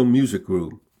Universal Music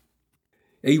Group.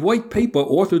 A white paper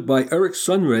authored by Eric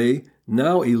Sunray,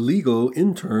 now a legal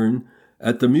intern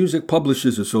at the Music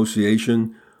Publishers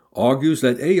Association, argues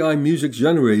that AI music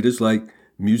generators like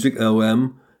Music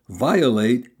LM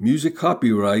violate music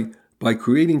copyright by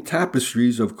creating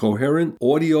tapestries of coherent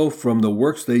audio from the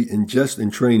works they ingest in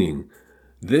training,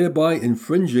 thereby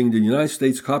infringing the United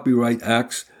States Copyright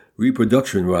Act's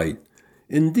reproduction right.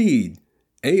 Indeed,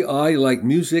 AI like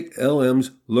Music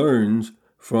LM's learns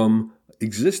from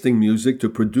existing music to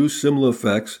produce similar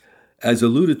effects, as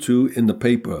alluded to in the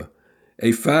paper,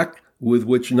 a fact with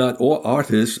which not all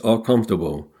artists are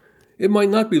comfortable. It might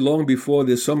not be long before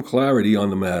there's some clarity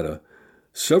on the matter.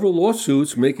 Several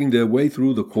lawsuits making their way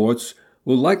through the courts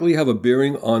will likely have a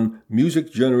bearing on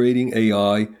music-generating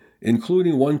AI,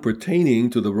 including one pertaining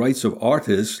to the rights of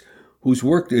artists whose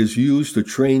work is used to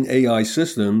train AI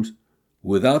systems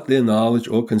without their knowledge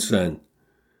or consent.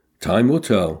 Time will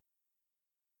tell.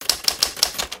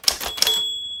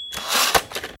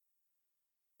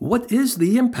 What is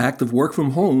the impact of work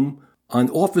from home on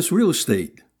office real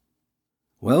estate?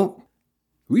 Well,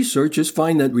 researchers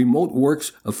find that remote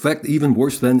work's effect even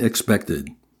worse than expected.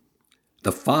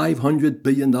 The $500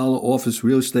 billion office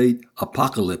real estate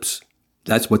apocalypse,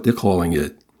 that's what they're calling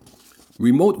it.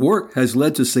 Remote work has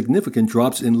led to significant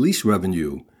drops in lease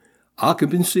revenue,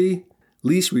 occupancy,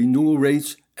 lease renewal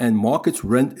rates, and market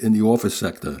rent in the office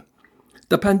sector.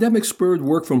 The pandemic-spurred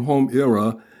work-from-home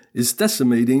era is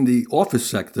decimating the office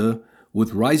sector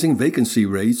with rising vacancy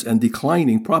rates and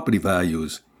declining property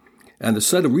values. And a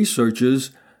set of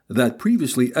researchers that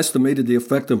previously estimated the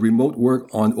effect of remote work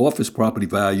on office property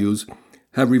values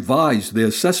have revised their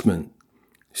assessment,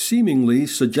 seemingly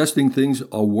suggesting things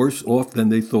are worse off than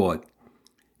they thought.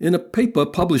 In a paper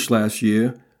published last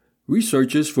year,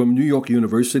 researchers from New York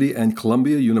University and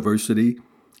Columbia University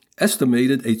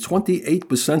estimated a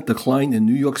 28% decline in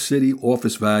New York City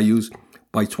office values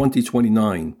by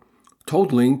 2029,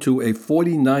 totaling to a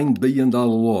 $49 billion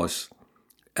loss.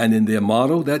 And in their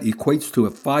model, that equates to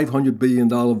a $500 billion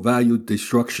value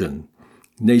destruction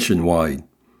nationwide.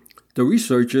 The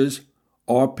researchers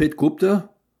Arpit Gupta,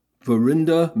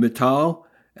 Verinder Mittal,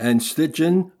 and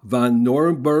Stijn van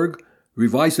Norenburg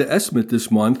revised the estimate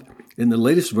this month in the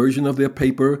latest version of their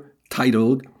paper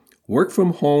titled Work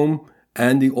from Home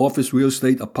and the Office Real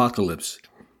Estate Apocalypse.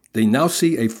 They now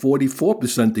see a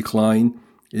 44% decline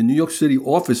in New York City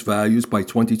office values by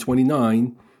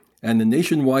 2029 and the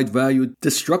nationwide value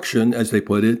destruction, as they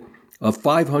put it, of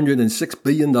 $506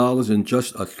 billion in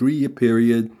just a 3-year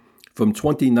period from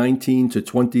 2019 to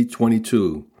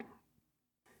 2022.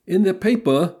 In their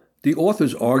paper, the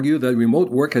authors argue that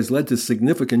remote work has led to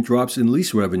significant drops in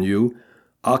lease revenue,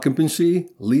 occupancy,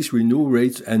 lease renewal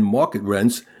rates, and market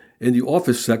rents in the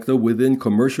office sector within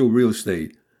commercial real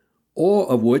estate, all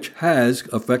of which has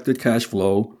affected cash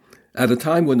flow at a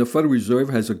time when the Federal Reserve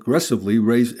has aggressively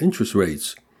raised interest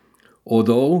rates.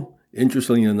 Although,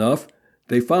 interestingly enough,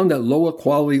 they found that lower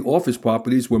quality office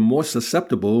properties were more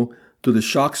susceptible to the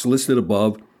shocks listed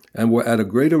above and were at a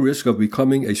greater risk of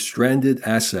becoming a stranded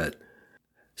asset.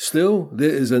 Still,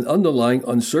 there is an underlying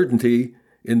uncertainty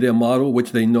in their model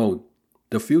which they note,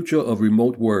 the future of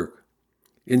remote work.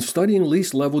 In studying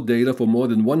lease-level data for more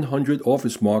than 100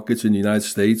 office markets in the United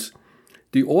States,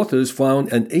 the authors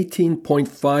found an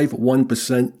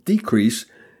 18.51% decrease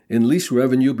in lease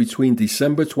revenue between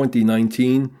December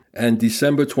 2019 and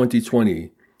December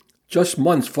 2020, just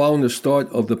months following the start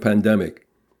of the pandemic.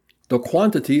 The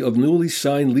quantity of newly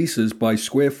signed leases by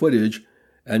square footage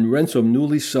and rents of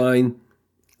newly signed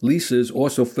leases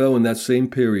also fell in that same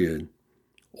period.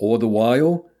 All the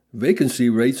while, vacancy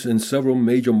rates in several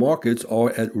major markets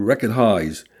are at record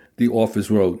highs, the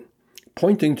authors wrote,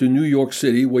 pointing to New York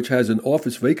City, which has an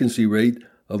office vacancy rate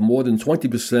of more than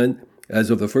 20% as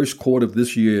of the first quarter of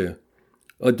this year.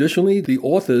 Additionally, the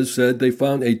authors said they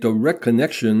found a direct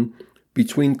connection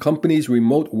between companies'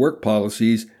 remote work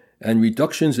policies and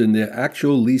reductions in their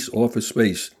actual lease office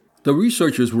space. The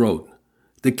researchers wrote,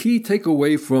 the key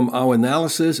takeaway from our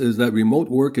analysis is that remote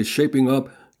work is shaping up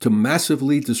to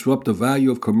massively disrupt the value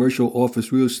of commercial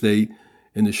office real estate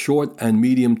in the short and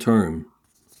medium term.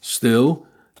 Still,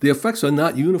 the effects are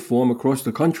not uniform across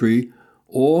the country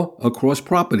or across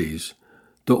properties.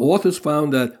 The authors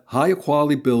found that higher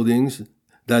quality buildings,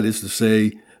 that is to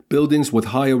say, buildings with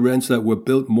higher rents that were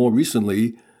built more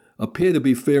recently, appear to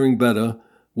be faring better,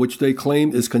 which they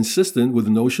claim is consistent with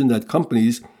the notion that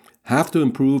companies have to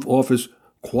improve office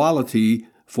quality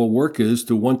for workers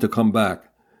to want to come back.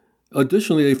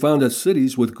 Additionally, they found that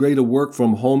cities with greater work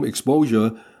from home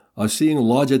exposure are seeing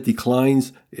larger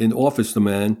declines in office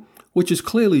demand, which is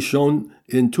clearly shown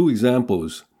in 2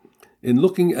 examples. In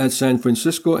looking at San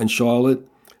Francisco and Charlotte,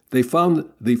 they found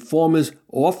the former's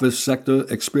office sector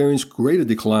experienced greater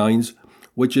declines,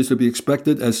 which is to be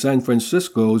expected as San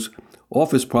Francisco's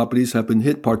office properties have been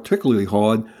hit particularly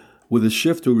hard with a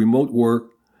shift to remote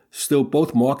work. Still,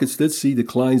 both markets did see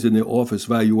declines in their office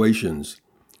valuations.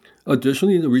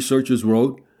 Additionally, the researchers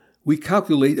wrote, we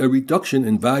calculate a reduction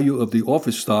in value of the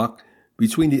office stock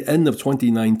between the end of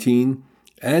 2019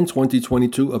 and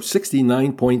 2022 of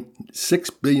 $69.6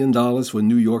 billion for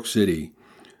New York City,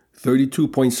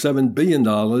 $32.7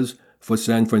 billion for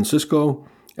San Francisco,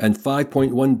 and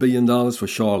 $5.1 billion for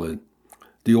Charlotte.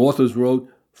 The authors wrote,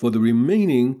 for the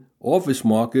remaining office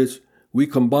markets, we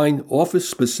combine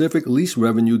office-specific lease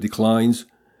revenue declines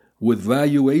with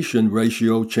valuation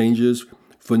ratio changes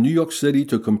for New York City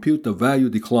to compute the value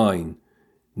decline.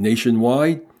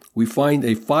 Nationwide, we find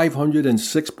a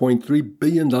 $506.3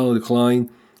 billion decline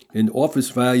in office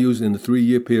values in the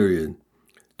 3-year period.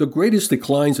 The greatest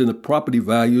declines in the property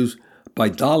values by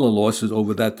dollar losses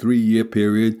over that 3-year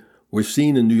period were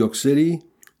seen in New York City,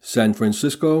 San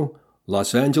Francisco,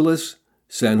 Los Angeles,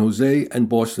 San Jose, and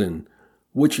Boston,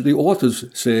 which the authors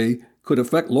say could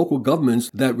affect local governments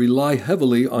that rely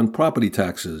heavily on property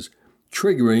taxes,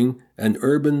 triggering an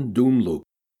urban doom loop.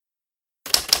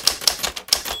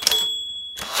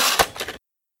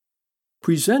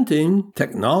 Presenting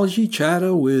Technology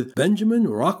Chatter with Benjamin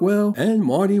Rockwell and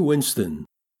Marty Winston.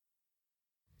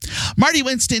 Marty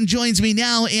Winston joins me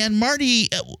now, and Marty,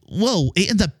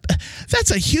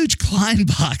 that's a huge Klein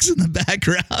box in the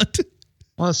background.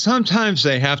 Well, sometimes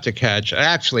they have to catch.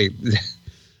 Actually,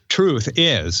 truth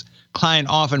is, Klein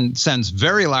often sends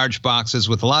very large boxes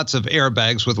with lots of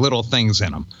airbags with little things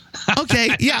in them.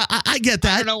 Okay, yeah, I get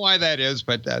that. I don't know why that is,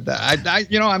 but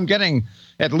I'm getting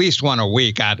at least one a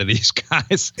week out of these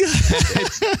guys.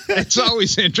 It's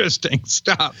always interesting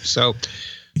stuff. So,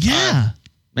 yeah.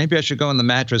 Maybe I should go in the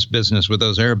mattress business with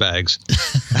those airbags.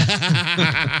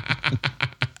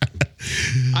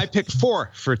 I picked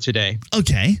 4 for today.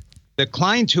 Okay. The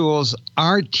Klein Tools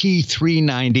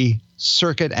RT390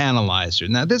 Circuit Analyzer.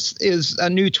 Now, this is a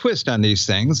new twist on these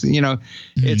things. You know,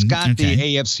 it's got the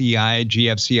AFCI,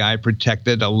 GFCI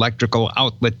protected electrical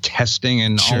outlet testing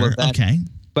and all of that. Okay.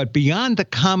 But beyond the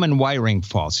common wiring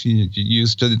faults, you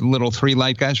used to the little 3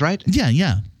 light guys, right?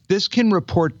 Yeah. This can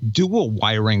report dual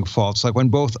wiring faults, like when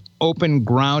both open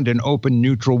ground and open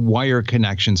neutral wire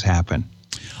connections happen.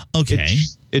 Okay.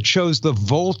 It shows the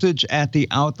voltage at the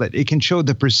outlet. It can show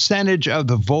the percentage of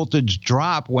the voltage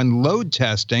drop when load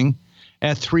testing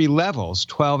at 3 levels,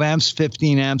 12 amps,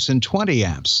 15 amps, and 20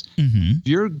 amps. Mm-hmm. If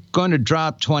you're going to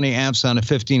drop 20 amps on a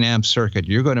 15 amp circuit,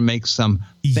 you're going to make some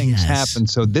things happen.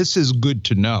 So this is good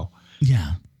to know.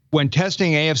 Yeah. When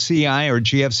testing AFCI or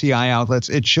GFCI outlets,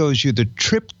 it shows you the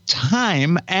trip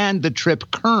time and the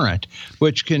trip current,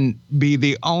 which can be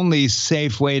the only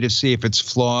safe way to see if it's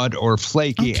flawed or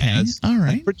flaky as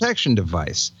a protection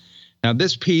device. Now,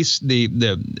 this piece, the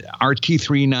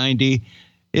RT390,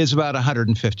 is about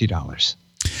 $150.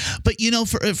 But, you know,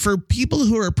 for people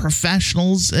who are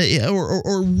professionals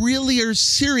or really are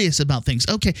serious about things.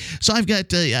 Okay, so I've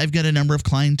got a number of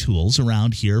Klein tools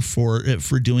around here for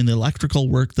doing the electrical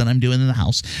work that I'm doing in the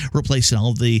house, replacing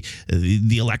all the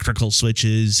electrical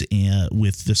switches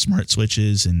with the smart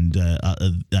switches, and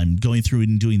I'm going through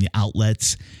and doing the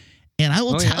outlets. And I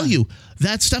will tell you,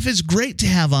 that stuff is great to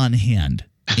have on hand.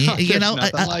 You know,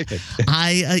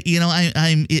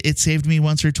 it saved me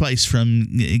once or twice from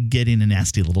getting a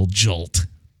nasty little jolt.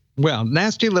 Well,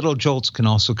 nasty little jolts can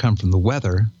also come from the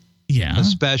weather. Yeah.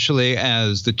 Especially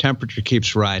as the temperature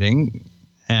keeps rising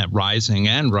and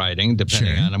riding,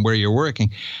 depending on where you're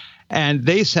working. And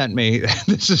they sent me,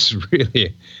 this is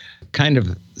really kind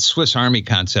of Swiss Army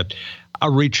concept, a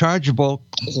rechargeable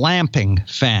clamping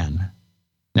fan.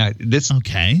 Now, this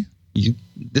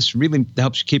this really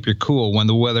helps you keep your cool when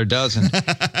the weather doesn't.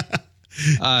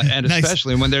 And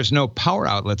especially when there's no power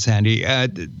outlets handy.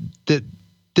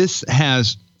 This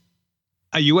has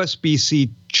a USB-C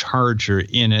charger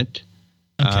in it.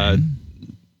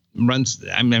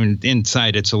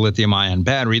 Inside it's a lithium-ion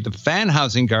battery. The fan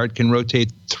housing guard can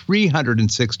rotate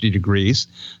 360 degrees.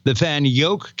 The fan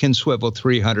yoke can swivel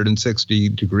 360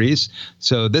 degrees.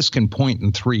 So this can point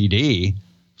in 3D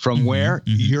from where?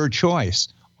 Your choice.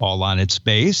 All on its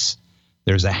base.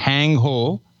 There's a hang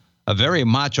hole, a very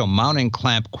macho mounting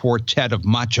clamp quartet of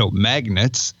macho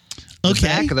magnets. The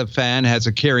back of the fan has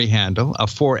a carry handle, a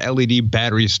 4 LED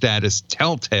battery status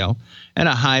telltale, and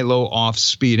a high-low off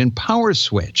speed and power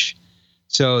switch.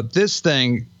 So this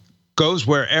thing goes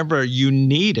wherever you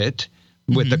need it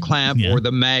with the clamp or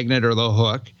the magnet or the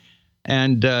hook.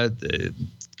 And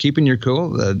keeping your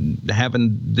cool,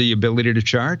 having the ability to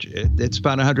charge, it's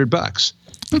about $100.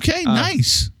 Okay,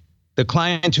 nice. The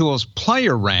Klein Tools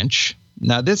plier wrench.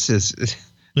 Now this is.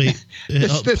 Wait,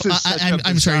 this is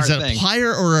I'm sorry. Is that a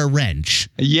plier or a wrench?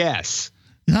 Yes.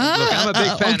 Look, I'm a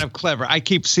big fan of Clever. I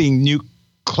keep seeing new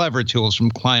Clever tools from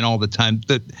Klein all the time.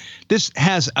 This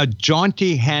has a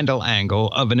jaunty handle angle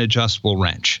of an adjustable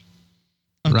wrench.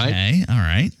 Okay. Right? All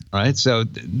right. So,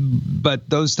 but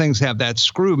those things have that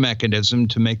screw mechanism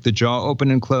to make the jaw open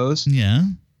and close. Yeah.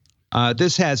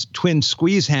 This has twin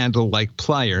squeeze handle like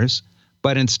pliers,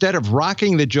 but instead of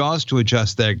rocking the jaws to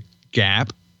adjust their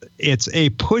gap, it's a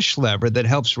push lever that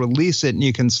helps release it, and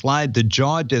you can slide the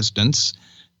jaw distance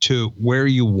to where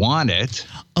you want it.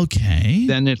 Okay.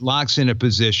 Then it locks in a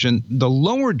position. The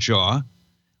lower jaw,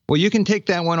 well, you can take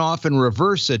that one off and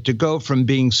reverse it to go from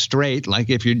being straight, like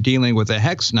if you're dealing with a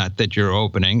hex nut that you're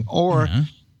opening, or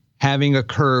having a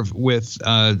curve with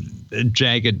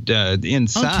jagged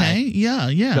inside. Okay,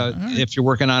 yeah. So if you're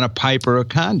working on a pipe or a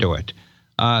conduit.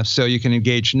 So you can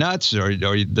engage nuts, or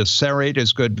the serrate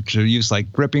is good to use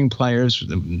like gripping pliers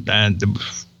and,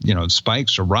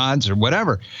 spikes or rods or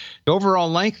whatever. The overall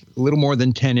length, a little more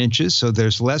than 10 inches, so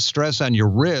there's less stress on your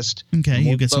wrist. Okay,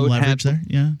 you get some leverage there,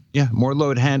 yeah. Yeah, more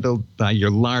load handled by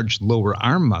your large lower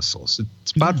arm muscles.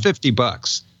 It's about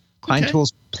 $50. Klein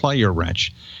Tools plier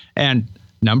wrench. And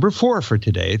number 4 for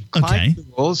today, Klein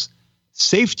Tools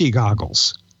safety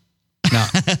goggles. Now,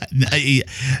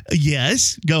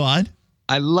 yes, go on.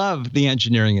 I love the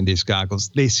engineering in these goggles.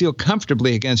 They seal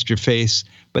comfortably against your face,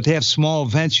 but they have small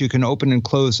vents you can open and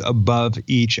close above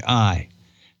each eye.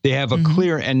 They have a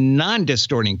clear and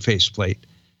non-distorting faceplate.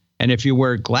 And if you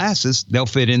wear glasses, they'll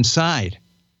fit inside.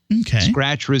 Okay.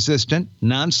 Scratch-resistant,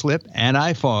 non-slip,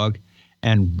 anti-fog,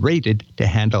 and rated to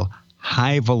handle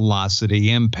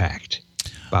high-velocity impact.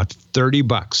 About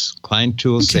 $30. Klein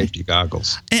Tools safety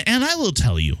goggles. And I will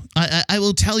tell you, I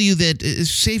will tell you that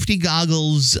safety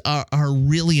goggles are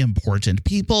really important.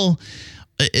 People,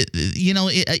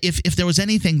 if there was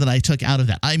anything that I took out of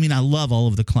that, I mean, I love all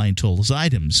of the Klein Tools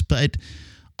items, but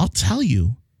I'll tell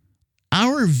you,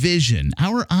 our vision,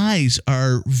 our eyes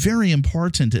are very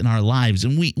important in our lives,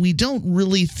 and we don't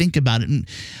really think about it. And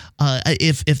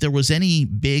if there was any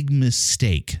big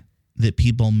mistake that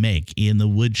people make in the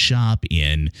wood shop,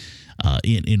 in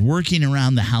working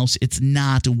around the house, it's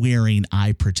not wearing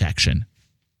eye protection.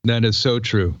 That is so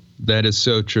true. That is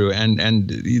so true. And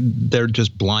they're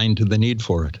just blind to the need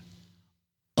for it.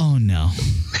 Oh, no.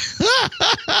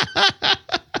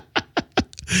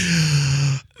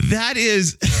 That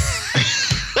is...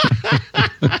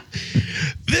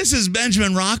 This is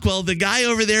Benjamin Rockwell, the guy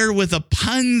over there with the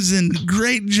puns and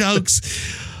great jokes.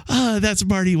 That's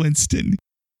Marty Winston.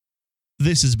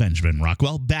 This is Benjamin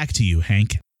Rockwell. Back to you,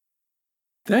 Hank.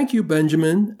 Thank you,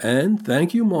 Benjamin, and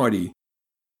thank you, Marty.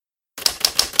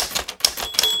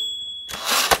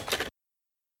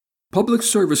 Public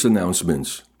service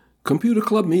announcements. Computer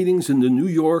Club meetings in the New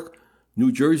York,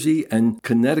 New Jersey, and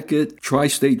Connecticut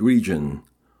tri-state region.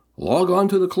 Log on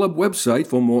to the club website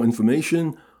for more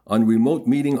information on remote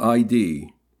meeting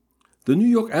ID. The New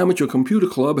York Amateur Computer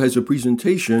Club has a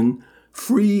presentation,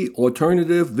 Free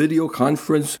Alternative Video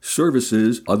Conference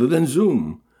Services Other Than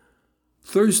Zoom.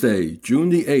 Thursday, June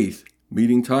the 8th.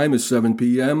 Meeting time is 7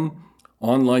 p.m.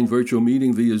 Online virtual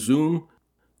meeting via Zoom.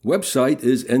 Website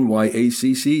is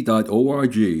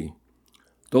nyacc.org.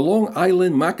 The Long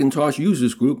Island Macintosh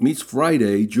Users Group meets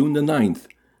Friday, June the 9th.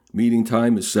 Meeting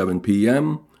time is 7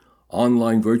 p.m.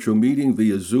 Online virtual meeting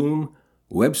via Zoom.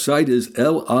 Website is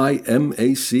limac.org.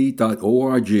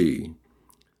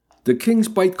 The Kings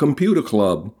Bite Computer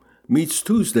Club meets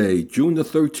Tuesday, June the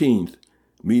 13th.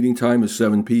 Meeting time is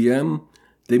 7 p.m.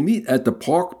 They meet at the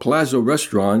Park Plaza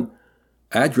Restaurant.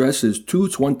 Address is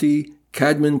 220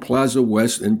 Cadman Plaza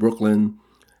West in Brooklyn.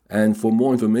 And for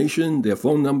more information, their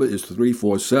phone number is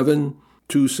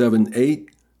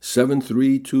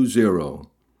 347-278-7320.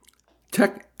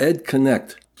 Tech Ed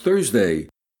Connect, Thursday.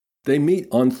 They meet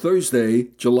on Thursday,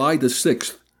 July the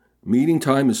 6th. Meeting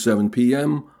time is 7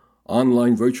 p.m.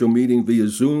 Online virtual meeting via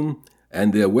Zoom,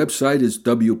 and their website is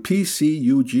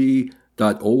wpcug.org.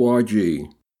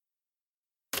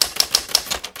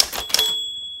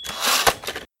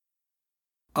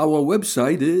 Our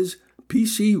website is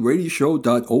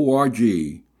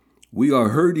pcradioshow.org. We are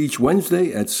heard each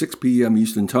Wednesday at 6 p.m.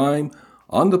 Eastern Time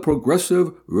on the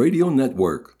Progressive Radio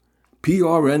Network,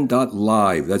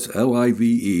 prn.live, that's Live,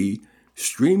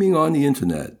 streaming on the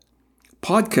Internet.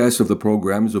 Podcasts of the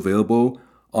program is available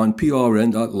on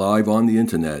prn.live on the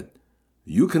Internet.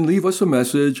 You can leave us a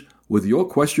message with your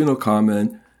question or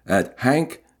comment at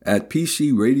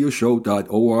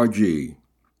hank@pcradioshow.org.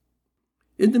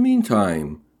 In the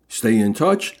meantime, stay in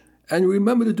touch and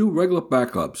remember to do regular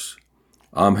backups.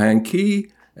 I'm Hank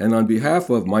Key, and on behalf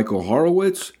of Michael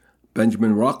Horowitz,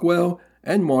 Benjamin Rockwell,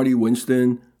 and Marty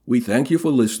Winston, we thank you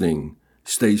for listening.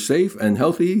 Stay safe and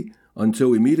healthy until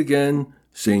we meet again,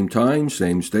 same time,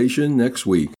 same station next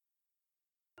week.